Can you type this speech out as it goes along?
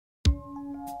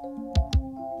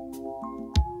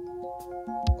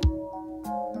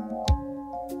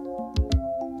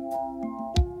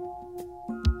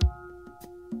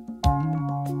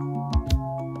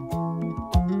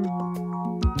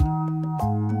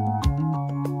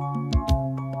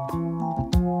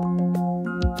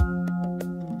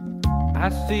I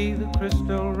see the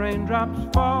crystal raindrops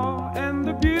fall, and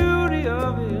the beauty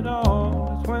of it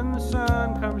all is when the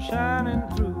sun comes shining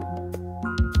through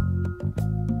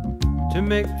to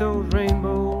make those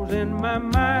rainbows in my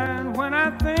mind. When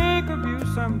I think of you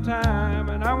sometime,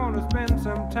 and I want to spend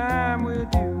some time with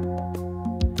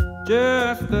you,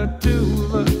 just the two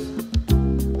of us.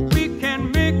 We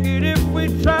can make it if we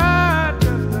try,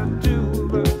 just the two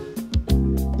of us.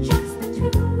 Just the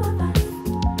two of us.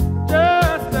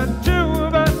 Just the two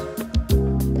of us,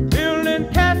 building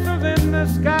castles in the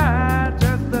sky,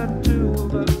 just the two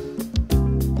of us,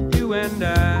 you and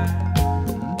I.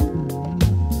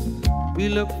 We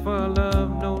look for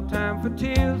love, no time for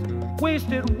tears.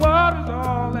 Wasted water's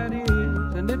all that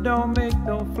is, and it don't make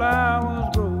no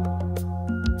flowers grow.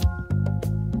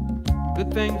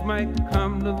 Good things might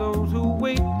come to those who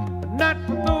wait, but not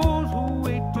for those who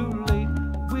wait too late.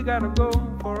 We gotta go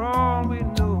for all we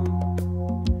know,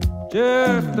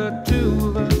 just the two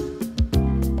of us.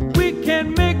 We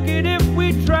can make it if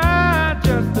we try,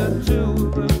 just the two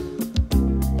of us.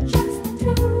 Just the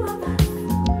two of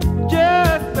us.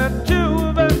 Just the two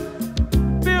of us,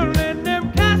 building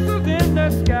them castles in the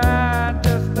sky,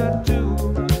 just the two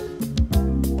of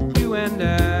us, you and I.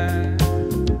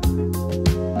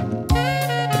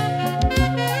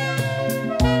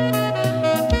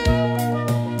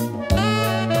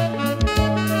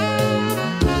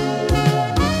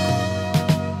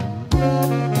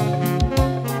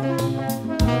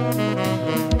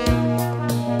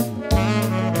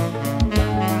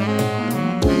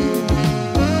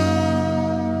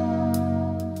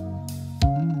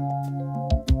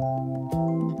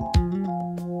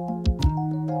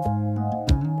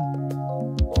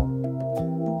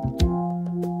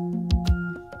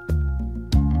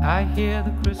 I hear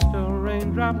the crystal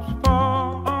raindrops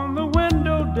fall on the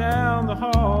window down the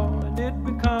hall, and it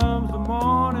becomes the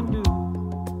morning dew.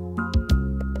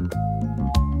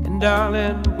 And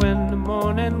darling, when the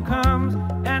morning comes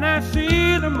and I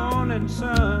see the morning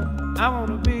sun, I want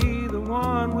to be the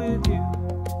one with you,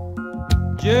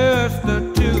 just the